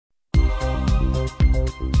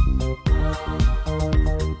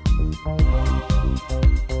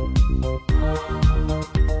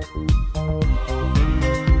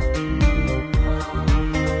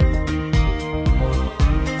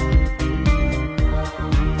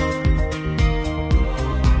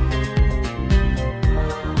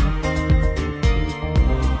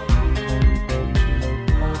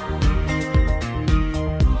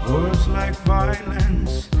Words like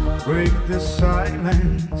violence break the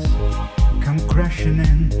silence, come crashing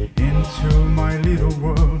into my little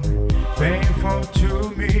world. Painful to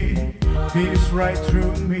me, peace right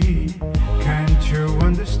through me. Can't you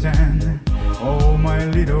understand? Oh, my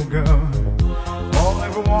little girl. All I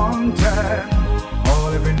ever wanted, all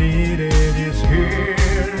I ever needed is here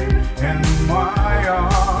in my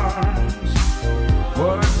arms.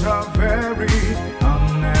 Words are very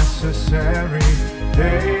unnecessary,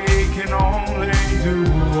 they can only do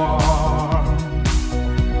harm.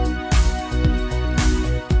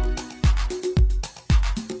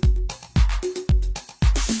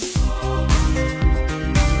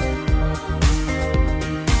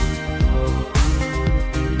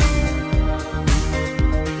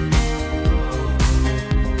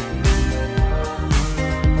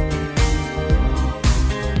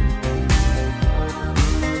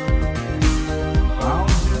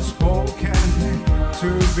 To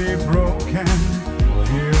be broken,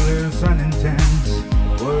 feel is unintense,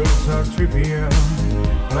 words are trivial,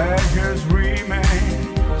 pleasures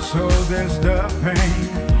remain, so there's the pain.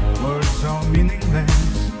 Words are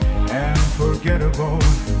meaningless and forgettable.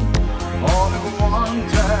 All I ever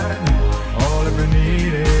wanted, all I ever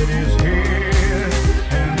needed is here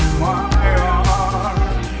in my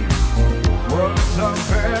arms. Words are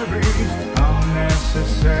very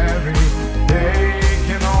unnecessary, they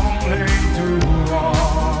can only do harm.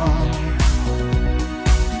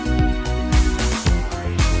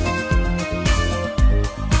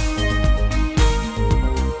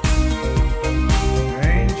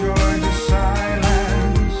 Enjoy the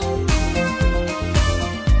silence.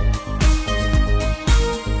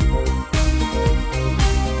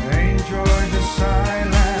 Enjoy the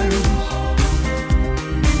silence.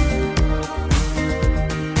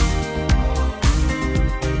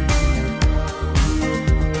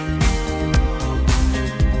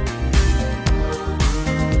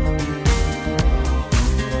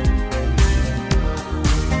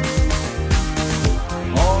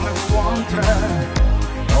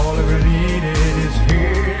 All I ever needed is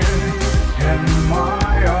here in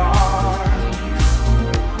my arms.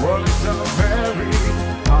 Words are very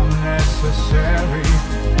unnecessary.